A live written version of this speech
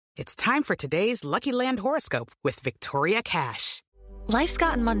It's time for today's Lucky Land horoscope with Victoria Cash. Life's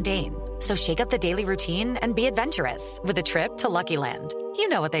gotten mundane, so shake up the daily routine and be adventurous with a trip to Lucky Land. You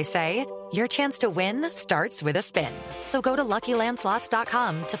know what they say, your chance to win starts with a spin. So go to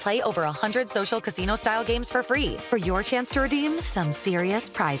LuckyLandSlots.com to play over 100 social casino-style games for free for your chance to redeem some serious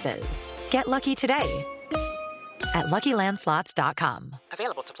prizes. Get lucky today at LuckyLandSlots.com.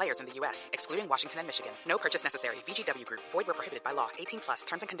 Available to players in the U.S., excluding Washington and Michigan. No purchase necessary. VGW Group. Void where prohibited by law. 18+.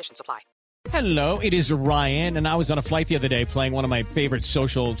 Terms and conditions apply. Hello, it is Ryan, and I was on a flight the other day playing one of my favorite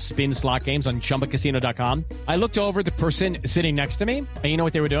social spin slot games on ChumbaCasino.com. I looked over at the person sitting next to me, and you know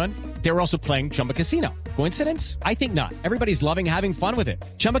what they were doing? They were also playing Chumba Casino. Coincidence? I think not. Everybody's loving having fun with it.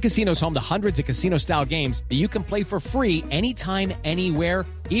 Chumba Casino is home to hundreds of casino-style games that you can play for free anytime, anywhere,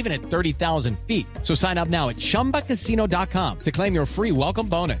 even at 30,000 feet. So sign up now at ChumbaCasino.com to claim your free welcome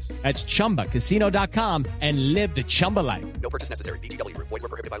bonus. That's ChumbaCasino.com and live the Chumba life. No purchase necessary. VGW Group. Void where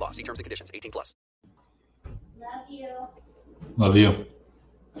prohibited by law. See terms and conditions. 18+. Love you. Love you.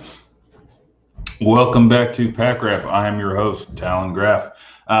 Welcome back to Pack Graph. I am your host, Talon Graff.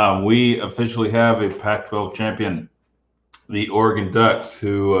 We officially have a Pac-12 champion, the Oregon Ducks,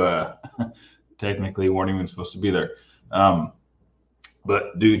 who technically weren't even supposed to be there.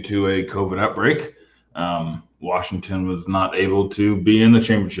 But due to a COVID outbreak, Washington was not able to be in the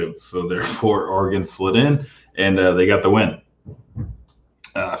championship. So therefore, Oregon slid in, and they got the win.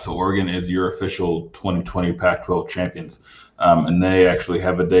 So Oregon is your official 2020 Pac-12 champions. And they actually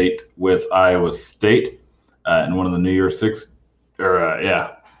have a date with Iowa State in one of the New Year's Six.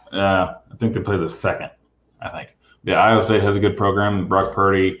 I think they play the second, I think. Yeah, Iowa State has a good program. Brock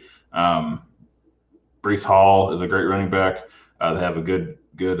Purdy, Breece Hall is a great running back. They have a good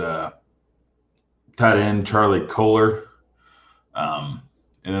tight end, Charlie Kohler, and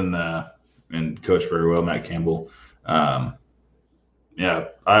coached very well, Matt Campbell.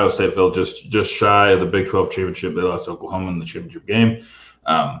 Iowa State fell just shy of the Big 12 championship. They lost to Oklahoma in the championship game.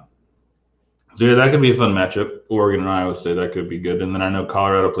 That could be a fun matchup. Oregon and Iowa State, that could be good. And then I know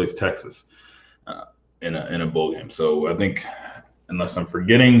Colorado plays Texas in a bowl game. So I think, unless I'm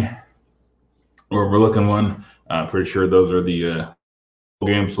forgetting or overlooking one, I'm pretty sure those are the bowl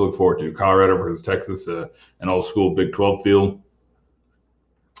games to look forward to. Colorado versus Texas, an old school Big 12 field,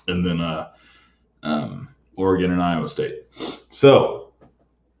 and then Oregon and Iowa State. So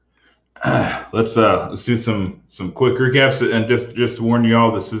let's do some quick recaps, and just to warn you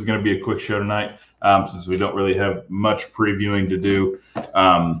all, this is going to be a quick show tonight, since we don't really have much previewing to do,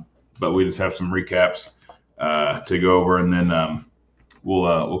 but we just have some recaps to go over, and then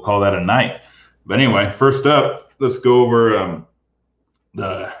we'll call that a night. But anyway, first up, let's go over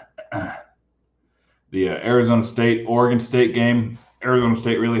the Arizona State Oregon State game. Arizona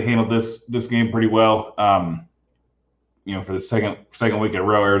State really handled this game pretty well. For the second week in a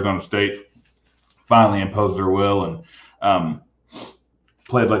row, Arizona State finally imposed their will and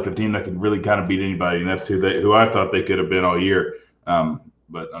played like the team that could really kind of beat anybody, and that's who I thought they could have been all year.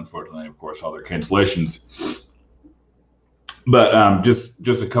 But unfortunately, of course, all their cancellations. But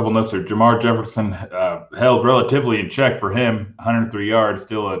just a couple notes there. Jamar Jefferson held relatively in check for him, 103 yards,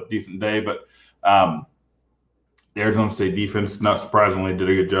 still a decent day. But the Arizona State defense, not surprisingly, did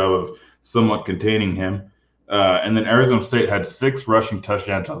a good job of somewhat containing him. And then Arizona State had 6 rushing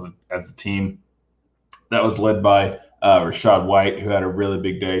touchdowns as a team. That was led by Rachaad White, who had a really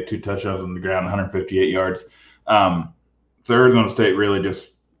big day, 2 touchdowns on the ground, 158 yards. So Arizona State really just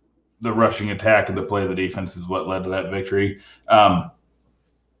 – the rushing attack and the play of the defense is what led to that victory. And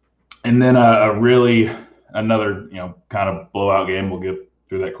then another kind of blowout game. We'll get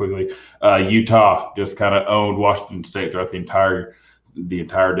through that quickly. Utah just kind of owned Washington State throughout the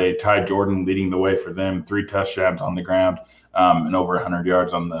entire day. Ty Jordan leading the way for them, 3 touchdowns on the ground, and over 100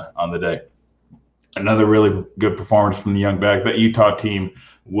 yards on the day. Another really good performance from the young back. That Utah team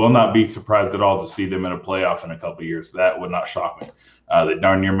will not be surprised at all to see them in a playoff in a couple of years. That would not shock me. They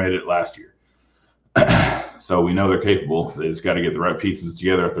darn near made it last year. So we know they're capable. They just got to get the right pieces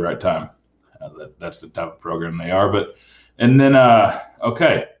together at the right time. That's the type of program they are.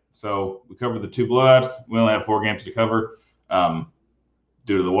 Okay, so we covered the 2 blowouts. We only have 4 games to cover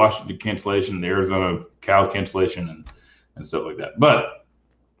due to the Washington cancellation, the Arizona Cal cancellation, and stuff like that. But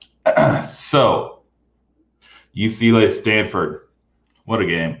so UCLA Stanford, what a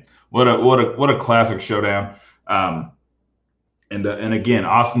game! What a classic showdown. And again,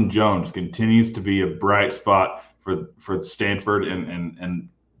 Austin Jones continues to be a bright spot for Stanford, and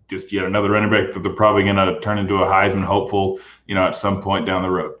just yet another running back that they're probably going to turn into a Heisman hopeful, at some point down the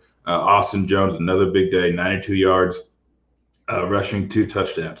road. Austin Jones, another big day, 92 yards, rushing 2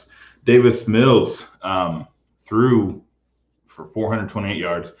 touchdowns. Davis Mills threw for 428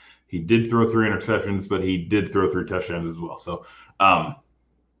 yards. He did throw 3 interceptions, but he did throw 3 touchdowns as well. So,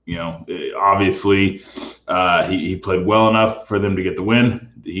 obviously he played well enough for them to get the win.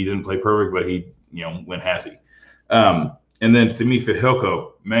 He didn't play perfect, but he, went hazy. And then Simi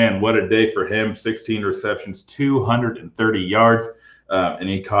Fehoko, man, what a day for him. 16 receptions, 230 yards, and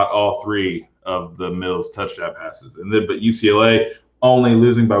he caught all 3 of the Mills touchdown passes. And then, but UCLA only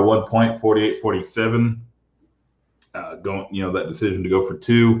losing by 1 point, 48-47. That decision to go for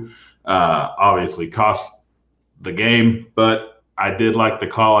 2 obviously cost the game, but I did like the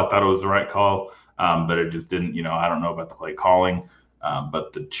call. I thought it was the right call, but it just didn't, I don't know about the play calling.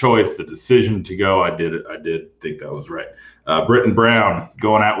 But the choice, the decision to go, I did think that was right. Britton Brown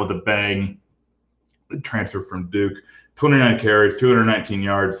going out with a bang, the transfer from Duke, 29 carries, 219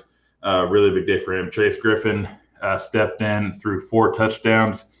 yards, really big day for him. Chase Griffin stepped in, threw 4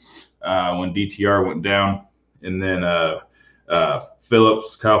 touchdowns when DTR went down. And then Kyle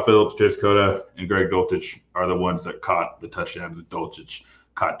Phillips, Chase Cota, and Greg Dulcich are the ones that caught the touchdowns, and Dulcich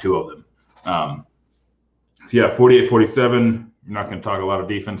caught 2 of them. 48-47. You're not going to talk a lot of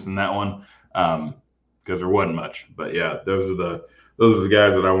defense in that one because there wasn't much. But, yeah, those are the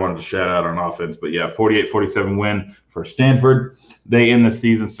guys that I wanted to shout out on offense. But, yeah, 48-47 win for Stanford. They end the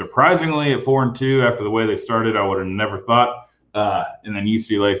season surprisingly at 4-2 after the way they started. I would have never thought. And then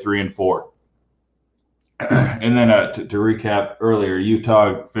UCLA 3-4. And then to recap earlier,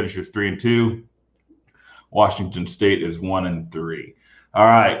 Utah finishes 3-2. Washington State is 1-3. All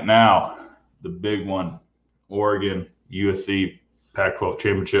right, now the big one, Oregon, USC, Pac-12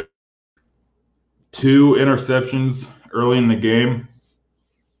 championship. 2 interceptions early in the game,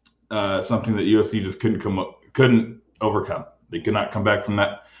 something that USC just couldn't overcome. They could not come back from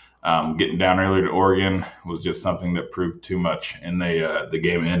that. Getting down early to Oregon was just something that proved too much, and the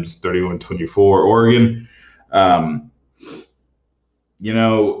game ends 31-24 Oregon.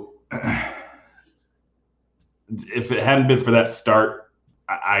 If it hadn't been for that start,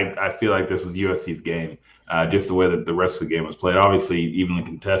 I feel like this was USC's game. Just the way that the rest of the game was played, obviously evenly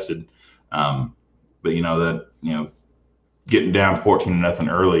contested. But getting down 14-0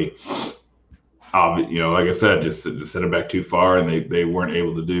 early, like I said, just set it back too far, and they weren't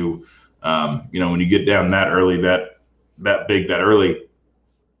able to do. When you get down that early, that big, that early,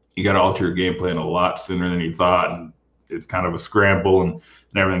 you got to alter your game plan a lot sooner than you thought, and it's kind of a scramble, and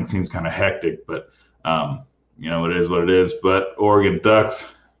everything seems kind of hectic. But it is what it is. But Oregon Ducks,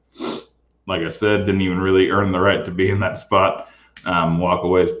 like I said, didn't even really earn the right to be in that spot. Walk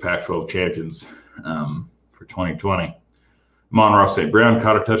away as Pac-12 champions for 2020. Monroe St. Brown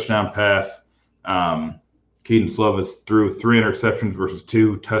caught a touchdown pass. Keaton Slovis threw 3 interceptions versus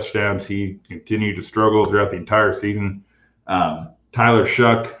 2 touchdowns. He continued to struggle throughout the entire season. Tyler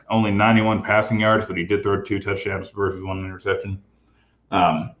Shuck, only 91 passing yards, but he did throw 2 touchdowns versus 1 interception.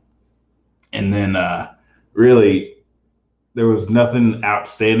 And then really there was nothing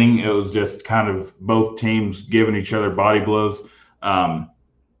outstanding. It was just kind of both teams giving each other body blows, and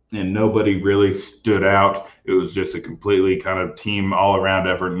nobody really stood out. It was just a completely kind of team all-around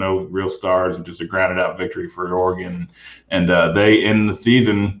effort, no real stars, and just a grounded-out victory for Oregon. And they end the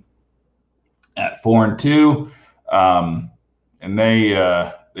season at 4-2, and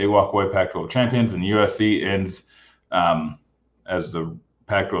they walk away Pac-12 champions, and USC ends as the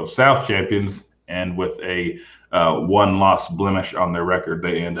Pac-12 South champions, and with a 1-loss blemish on their record,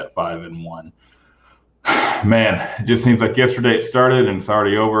 they end at 5-1. Man, it just seems like yesterday it started and it's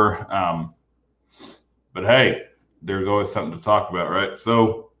already over. But hey, there's always something to talk about, right?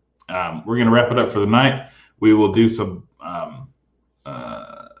 So we're going to wrap it up for the night. We will do some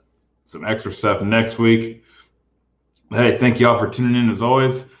extra stuff next week. Hey, thank you all for tuning in as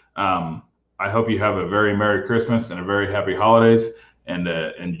always. I hope you have a very Merry Christmas and a very happy holidays, and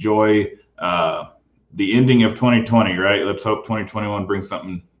enjoy the ending of 2020, right? Let's hope 2021 brings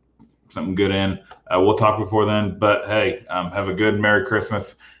something good in. We'll talk before then, but hey, have a good Merry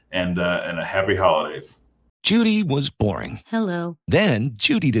Christmas and a happy holidays. Judy was boring. Hello. Then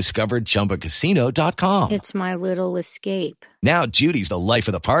Judy discovered ChumbaCasino.com. It's my little escape. Now Judy's the life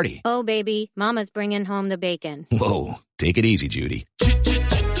of the party. Oh, baby, mama's bringing home the bacon. Whoa, take it easy, Judy.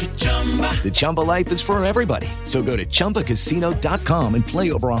 The Chumba life is for everybody. So go to ChumbaCasino.com and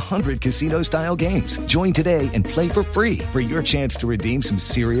play over 100 casino-style games. Join today and play for free for your chance to redeem some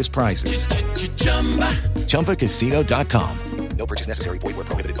serious prizes. ChumbaCasino.com. No purchase necessary. Void where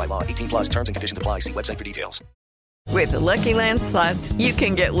prohibited by law. 18+ terms and conditions apply. See website for details. With the Lucky Land Slots, you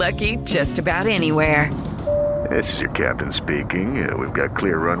can get lucky just about anywhere. This is your captain speaking. We've got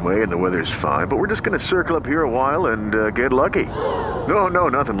clear runway and the weather's fine, but we're just going to circle up here a while and get lucky. No,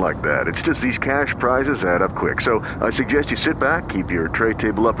 nothing like that. It's just these cash prizes add up quick. So I suggest you sit back, keep your tray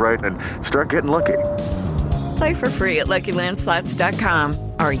table upright, and start getting lucky. Play for free at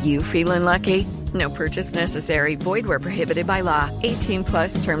LuckyLandSlots.com. Are you feeling lucky? No purchase necessary. Void where prohibited by law.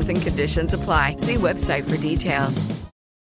 18+ terms and conditions apply. See website for details.